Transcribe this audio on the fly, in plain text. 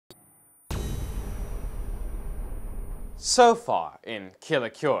So far in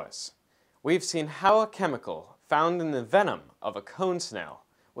Killer Cures, we've seen how a chemical found in the venom of a cone snail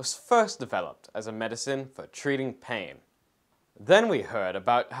was first developed as a medicine for treating pain. Then we heard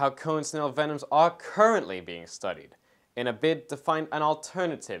about how cone snail venoms are currently being studied in a bid to find an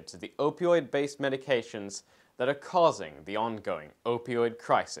alternative to the opioid-based medications that are causing the ongoing opioid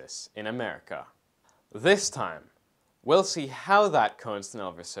crisis in America. This time, we'll see how that cone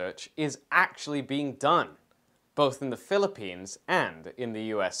snail research is actually being done, both in the Philippines and in the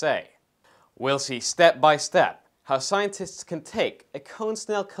USA. We'll see step by step how scientists can take a cone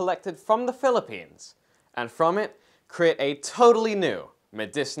snail collected from the Philippines and from it create a totally new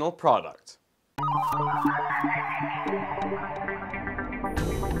medicinal product.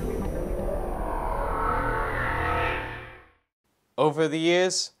 Over the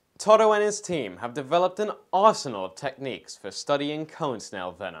years, Toto and his team have developed an arsenal of techniques for studying cone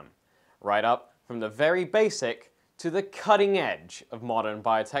snail venom, right up from the very basic to the cutting edge of modern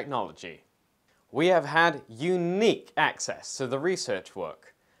biotechnology. We have had unique access to the research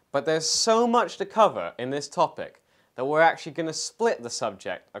work, but there's so much to cover in this topic that we're actually going to split the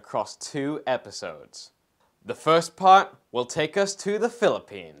subject across 2 episodes. The first part will take us to the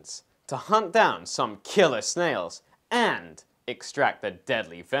Philippines to hunt down some killer snails and extract the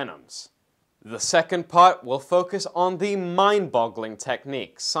deadly venoms. The second part will focus on the mind-boggling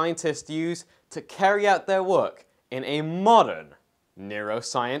techniques scientists use to carry out their work in a modern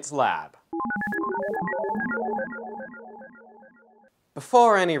neuroscience lab.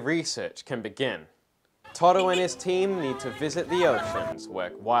 Before any research can begin, Toto and his team need to visit the oceans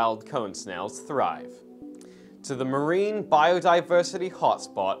where wild cone snails thrive, to the marine biodiversity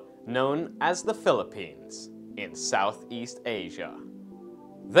hotspot known as the Philippines in Southeast Asia.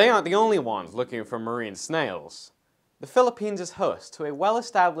 They aren't the only ones looking for marine snails. The Philippines is host to a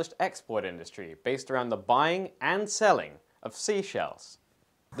well-established export industry based around the buying and selling of seashells.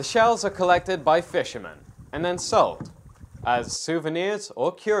 The shells are collected by fishermen and then sold as souvenirs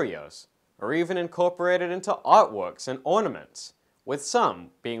or curios, or even incorporated into artworks and ornaments, with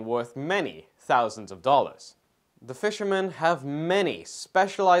some being worth many thousands of dollars. The fishermen have many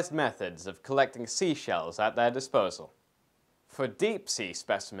specialized methods of collecting seashells at their disposal. For deep-sea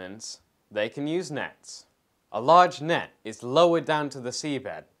specimens, they can use nets. A large net is lowered down to the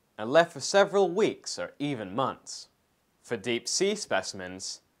seabed and left for several weeks or even months. For deep-sea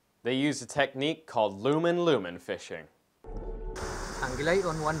specimens, they use a technique called lumen-lumen fishing. Ang gilay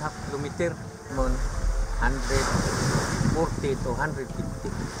on 1/2 kilometer mon 140 to 150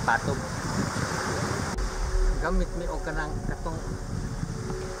 patog. Gamit mi o kanang katong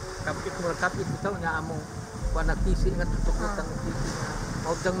kapit bitaw nga among kuan nagtisi nga tutukutan nagtisi nga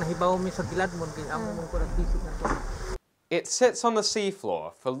odang nahibaw mi sa gilad mon kay among mong kuan nagtisi nga to. It sits on the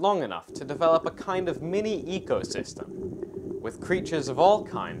seafloor for long enough to develop a kind of mini ecosystem, with creatures of all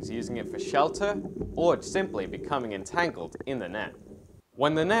kinds using it for shelter or simply becoming entangled in the net.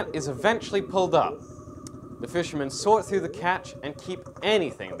 When the net is eventually pulled up, the fishermen sort through the catch and keep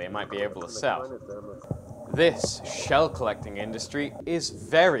anything they might be able to sell. This shell collecting industry is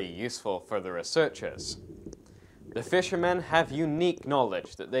very useful for the researchers. The fishermen have unique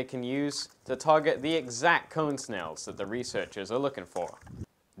knowledge that they can use to target the exact cone snails that the researchers are looking for.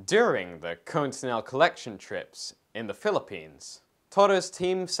 During the cone snail collection trips in the Philippines, Toto's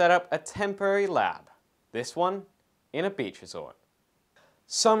team set up a temporary lab, this one in a beach resort.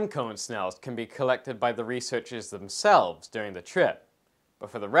 Some cone snails can be collected by the researchers themselves during the trip, but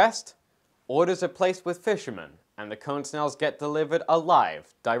for the rest, orders are placed with fishermen and the cone snails get delivered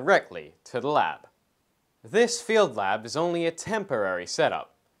alive directly to the lab. This field lab is only a temporary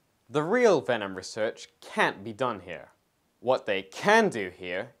setup. The real venom research can't be done here. What they can do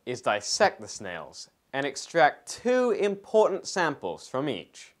here is dissect the snails and extract 2 important samples from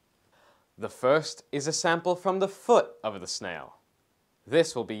each. The first is a sample from the foot of the snail.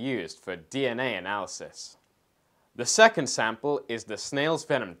 This will be used for DNA analysis. The second sample is the snail's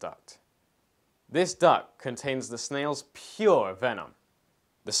venom duct. This duct contains the snail's pure venom.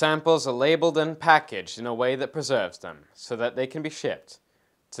 The samples are labeled and packaged in a way that preserves them so that they can be shipped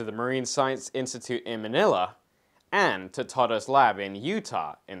to the Marine Science Institute in Manila and to Toto's lab in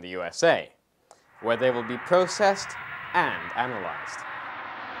Utah in the USA, where they will be processed and analyzed.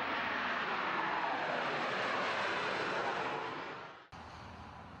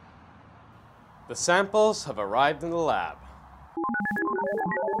 The samples have arrived in the lab.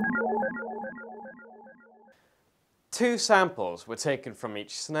 2 samples were taken from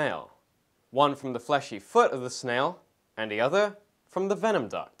each snail, one from the fleshy foot of the snail and the other from the venom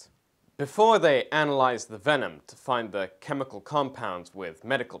duct. Before they analyzed the venom to find the chemical compounds with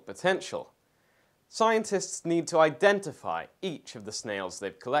medical potential, Scientists need to identify each of the snails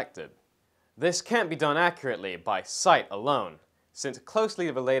they've collected. This can't be done accurately by sight alone, since closely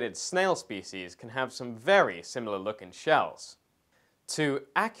related snail species can have some very similar looking shells. To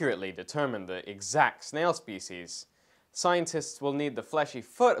accurately determine the exact snail species, scientists will need the fleshy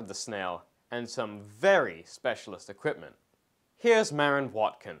foot of the snail and some very specialist equipment. Here's Maren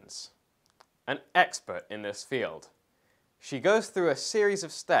Watkins, an expert in this field. She goes through a series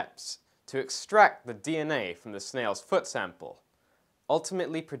of steps to extract the DNA from the snail's foot sample,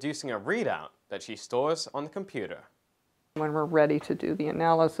 ultimately producing a readout that she stores on the computer. When we're ready to do the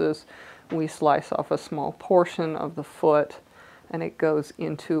analysis, we slice off a small portion of the foot and it goes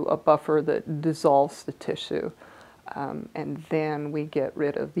into a buffer that dissolves the tissue. And then we get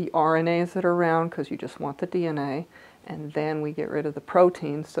rid of the RNAs that are around because you just want the DNA. And then we get rid of the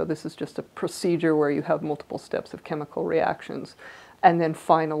proteins. So this is just a procedure where you have multiple steps of chemical reactions. And then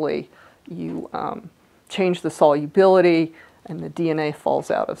finally, you change the solubility and the DNA falls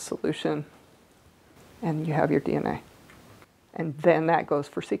out of solution and you have your DNA. And then that goes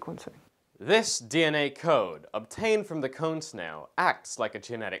for sequencing. This DNA code, obtained from the cone snail, acts like a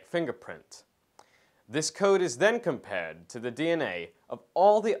genetic fingerprint. This code is then compared to the DNA of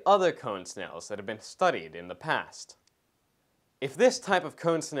all the other cone snails that have been studied in the past. If this type of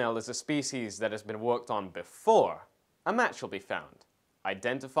cone snail is a species that has been worked on before, a match will be found,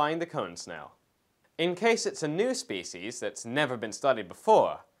 identifying the cone snail. In case it's a new species that's never been studied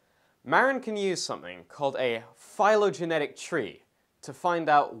before, Maren can use something called a phylogenetic tree to find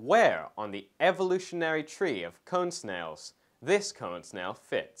out where on the evolutionary tree of cone snails this cone snail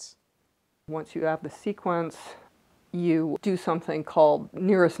fits. Once you have the sequence, you do something called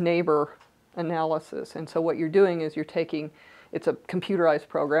nearest neighbor analysis. And so what you're doing is you're taking, it's a computerized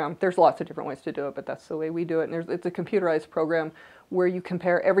program. There's lots of different ways to do it, but that's the way we do it. And it's a computerized program where you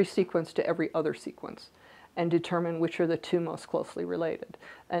compare every sequence to every other sequence and determine which are the two most closely related.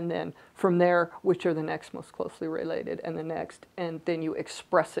 And then from there, which are the next most closely related and the next. And then you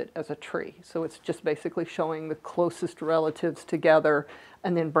express it as a tree. So it's just basically showing the closest relatives together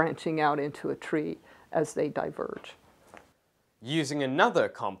and then branching out into a tree as they diverge. Using another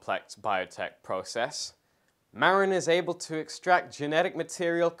complex biotech process, Maren is able to extract genetic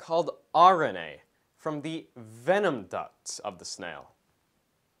material called RNA from the venom ducts of the snail.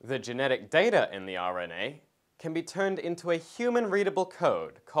 The genetic data in the RNA can be turned into a human-readable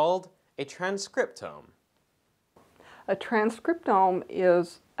code called a transcriptome. A transcriptome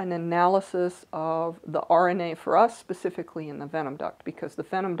is an analysis of the RNA for us, specifically in the venom duct, because the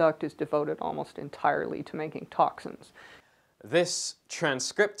venom duct is devoted almost entirely to making toxins. This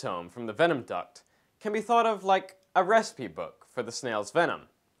transcriptome from the venom duct can be thought of like a recipe book for the snail's venom.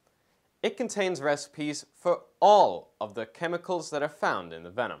 It contains recipes for all of the chemicals that are found in the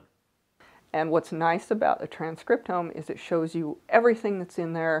venom. And what's nice about a transcriptome is it shows you everything that's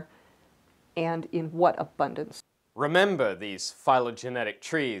in there and in what abundance. Remember these phylogenetic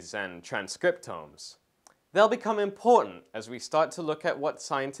trees and transcriptomes. They'll become important as we start to look at what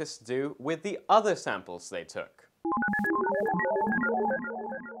scientists do with the other samples they took.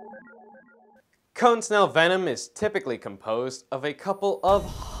 Cone snail venom is typically composed of a couple of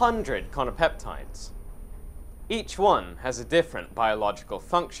 100 conopeptides. Each one has a different biological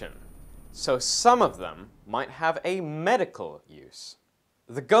function, so some of them might have a medical use.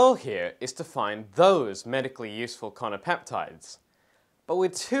 The goal here is to find those medically useful conopeptides. But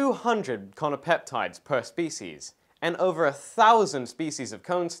with 200 conopeptides per species and over 1,000 species of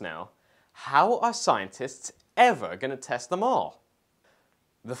cone snail, how are scientists ever going to test them all?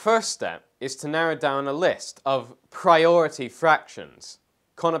 The first step is to narrow down a list of priority fractions,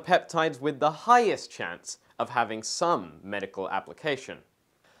 conopeptides with the highest chance of having some medical application.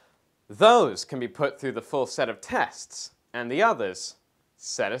 Those can be put through the full set of tests, and the others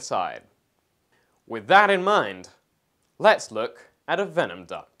set aside. With that in mind, let's look at a venom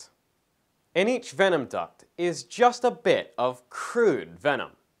duct. In each venom duct is just a bit of crude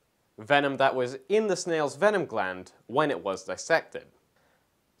venom, venom that was in the snail's venom gland when it was dissected.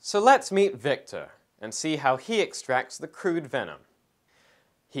 So let's meet Victor and see how he extracts the crude venom.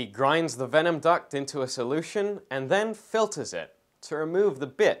 He grinds the venom duct into a solution and then filters it to remove the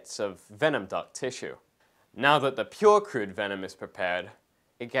bits of venom duct tissue. Now that the pure crude venom is prepared,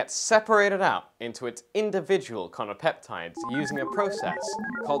 it gets separated out into its individual conopeptides using a process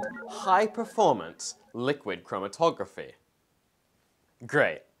called high-performance liquid chromatography.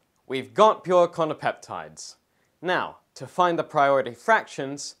 Great, we've got pure conopeptides. Now, to find the priority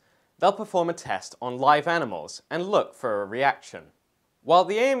fractions, they'll perform a test on live animals and look for a reaction. While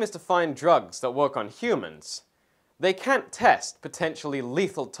the aim is to find drugs that work on humans, they can't test potentially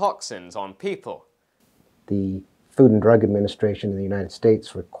lethal toxins on people, the Food and Drug Administration in the United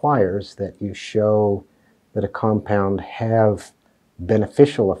States requires that you show that a compound have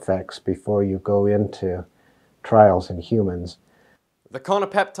beneficial effects before you go into trials in humans. The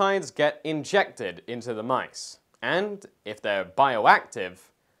conopeptides get injected into the mice, and if they're bioactive,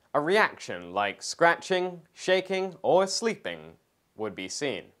 a reaction like scratching, shaking, or sleeping would be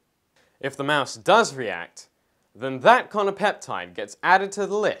seen. If the mouse does react, then that conopeptide gets added to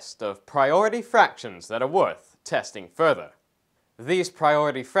the list of priority fractions that are worth testing further. These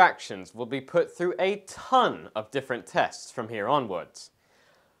priority fractions will be put through a ton of different tests from here onwards.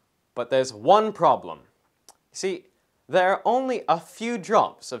 But there's one problem. See, there are only a few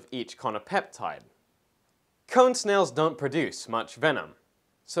drops of each conopeptide. Cone snails don't produce much venom,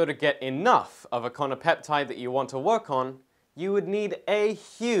 so to get enough of a conopeptide that you want to work on, you would need a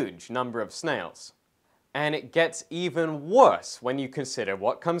huge number of snails. And it gets even worse when you consider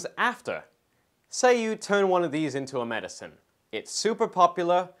what comes after. Say you turn one of these into a medicine. It's super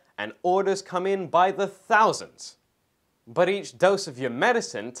popular and orders come in by the thousands. But each dose of your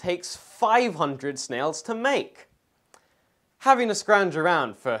medicine takes 500 snails to make. Having to scrounge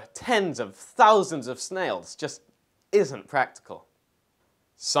around for tens of thousands of snails just isn't practical.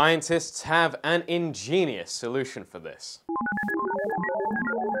 Scientists have an ingenious solution for this.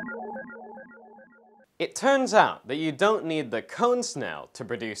 It turns out that you don't need the cone snail to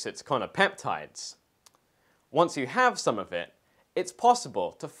produce its conopeptides. Once you have some of it, it's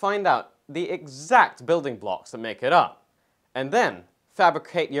possible to find out the exact building blocks that make it up, and then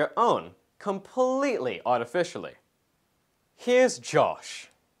fabricate your own completely artificially. Here's Josh.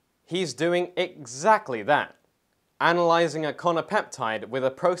 He's doing exactly that, analyzing a conopeptide with a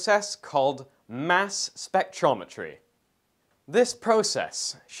process called mass spectrometry. This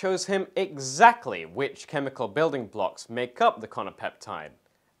process shows him exactly which chemical building blocks make up the conopeptide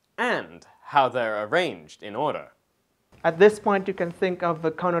and how they're arranged in order. At this point, you can think of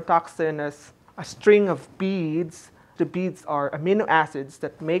the conotoxin as a string of beads. The beads are amino acids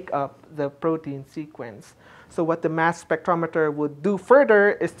that make up the protein sequence. So what the mass spectrometer would do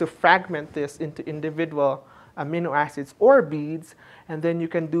further is to fragment this into individual amino acids or beads, and then you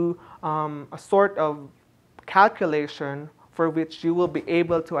can do a sort of calculation for which you will be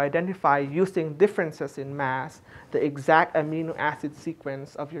able to identify, using differences in mass, the exact amino acid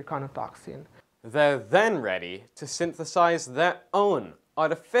sequence of your conotoxin. They're then ready to synthesize their own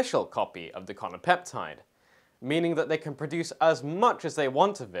artificial copy of the conopeptide, meaning that they can produce as much as they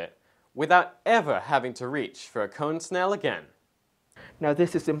want of it without ever having to reach for a cone snail again. Now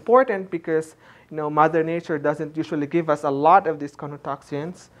this is important because Mother Nature doesn't usually give us a lot of these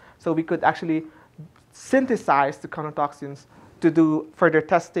conotoxins, so we could actually synthesize the conotoxins to do further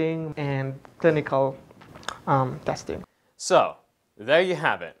testing and clinical testing. So, there you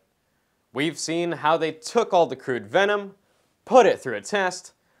have it. We've seen how they took all the crude venom, put it through a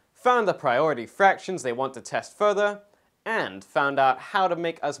test, found the priority fractions they want to test further, and found out how to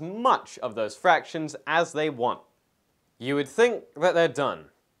make as much of those fractions as they want. You would think that they're done.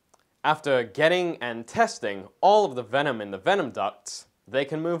 After getting and testing all of the venom in the venom ducts, they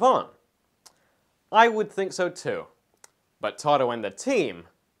can move on. I would think so too, but Toto and the team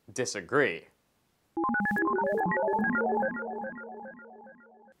disagree.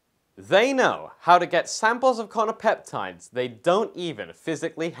 They know how to get samples of conopeptides they don't even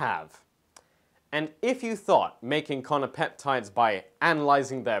physically have. And if you thought making conopeptides by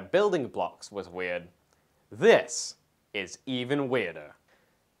analyzing their building blocks was weird, this is even weirder.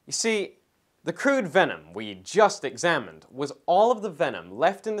 You see, the crude venom we just examined was all of the venom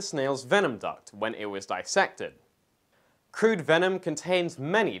left in the snail's venom duct when it was dissected. Crude venom contains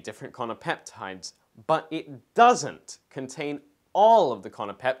many different conopeptides, but it doesn't contain all of the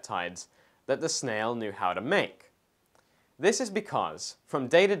conopeptides that the snail knew how to make. This is because, from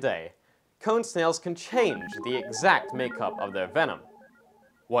day to day, cone snails can change the exact makeup of their venom.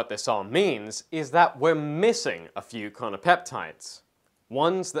 What this all means is that we're missing a few conopeptides.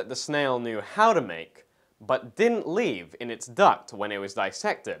 Ones that the snail knew how to make, but didn't leave in its duct when it was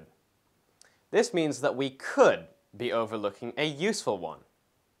dissected. This means that we could be overlooking a useful one.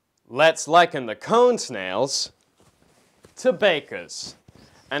 Let's liken the cone snails to bakers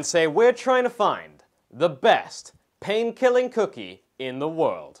and say we're trying to find the best pain-killing cookie in the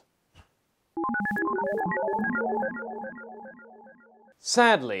world.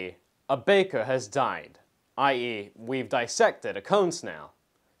 Sadly, a baker has died, i.e., we've dissected a cone snail.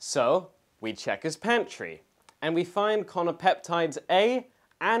 So, we check his pantry, and we find conopeptides A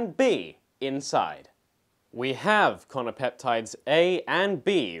and B inside. We have conopeptides A and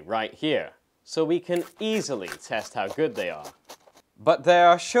B right here, so we can easily test how good they are. But there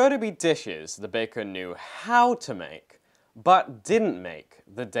are sure to be dishes the baker knew how to make, but didn't make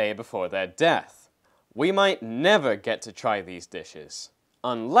the day before their death. We might never get to try these dishes,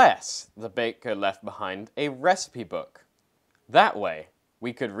 unless the baker left behind a recipe book. That way,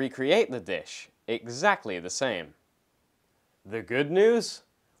 we could recreate the dish exactly the same. The good news?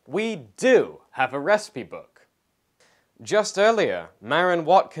 We do have a recipe book. Just earlier, Maren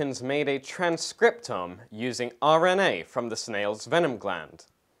Watkins made a transcriptome using RNA from the snail's venom gland.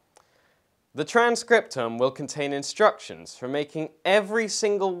 The transcriptome will contain instructions for making every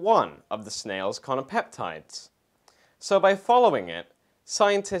single one of the snail's conopeptides. So by following it,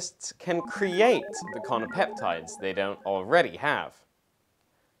 scientists can create the conopeptides they don't already have.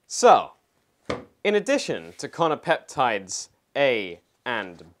 So, in addition to conopeptides A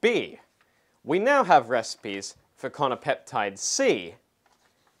and B, we now have recipes for conopeptide C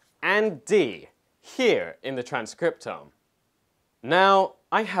and D here in the transcriptome. Now,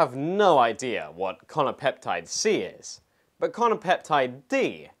 I have no idea what conopeptide C is, but conopeptide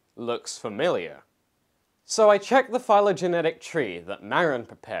D looks familiar. So I checked the phylogenetic tree that Maren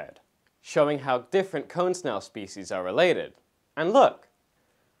prepared, showing how different cone snail species are related. And look!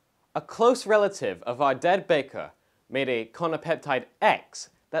 A close relative of our dead baker made a conopeptide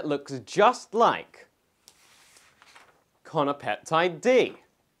X that looks just like conopeptide D.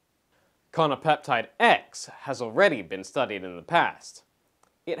 Conopeptide X has already been studied in the past.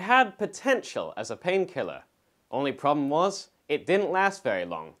 It had potential as a painkiller. Only problem was, it didn't last very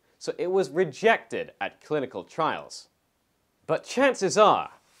long, so it was rejected at clinical trials. But chances are,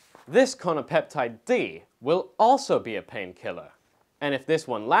 this conopeptide D will also be a painkiller. And if this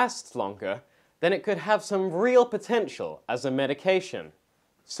one lasts longer, then it could have some real potential as a medication.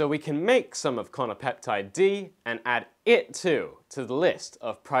 So we can make some of conopeptide D and add it too to the list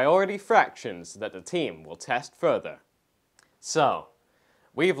of priority fractions that the team will test further. So,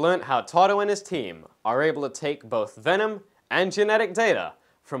 we've learned how Toto and his team are able to take both venom and genetic data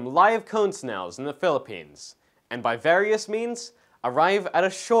from live cone snails in the Philippines, and by various means arrive at a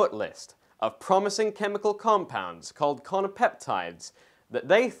short list of promising chemical compounds called conopeptides that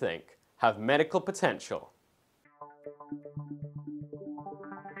they think have medical potential.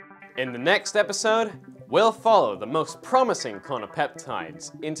 In the next episode, we'll follow the most promising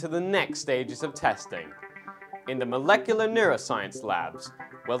conopeptides into the next stages of testing in the molecular neuroscience labs,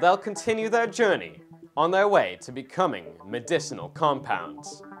 where they'll continue their journey on their way to becoming medicinal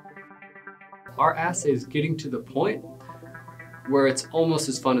compounds. Our assay is getting to the point where it's almost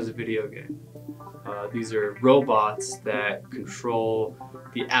as fun as a video game. These are robots that control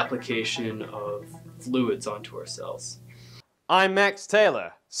the application of fluids onto our cells. I'm Max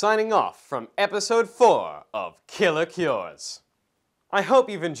Taylor, signing off from episode 4 of Killer Cures. I hope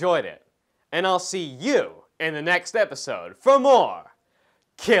you've enjoyed it, and I'll see you in the next episode for more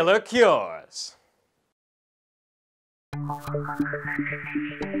Killer Cures.